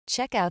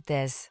Check out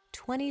this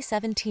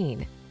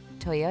 2017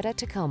 Toyota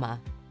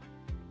Tacoma.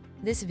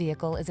 This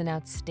vehicle is an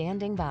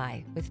outstanding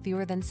buy with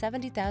fewer than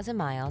 70,000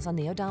 miles on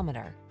the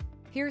odometer.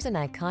 Here's an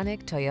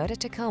iconic Toyota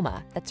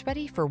Tacoma that's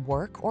ready for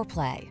work or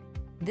play.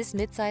 This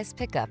midsize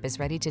pickup is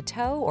ready to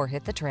tow or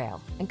hit the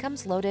trail and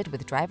comes loaded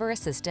with driver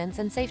assistance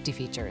and safety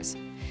features.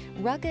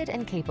 Rugged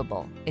and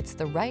capable, it's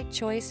the right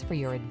choice for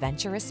your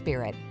adventurous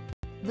spirit.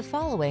 The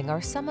following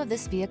are some of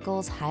this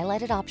vehicle's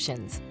highlighted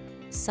options: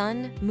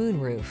 sun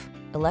moonroof,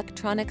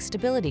 electronic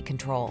stability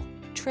control,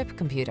 trip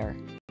computer,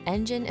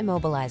 engine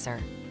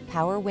immobilizer,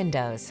 power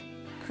windows,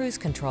 cruise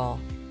control,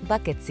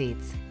 bucket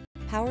seats,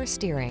 power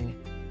steering,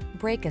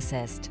 brake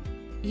assist.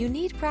 You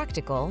need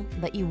practical,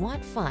 but you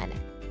want fun.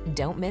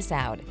 Don't miss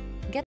out.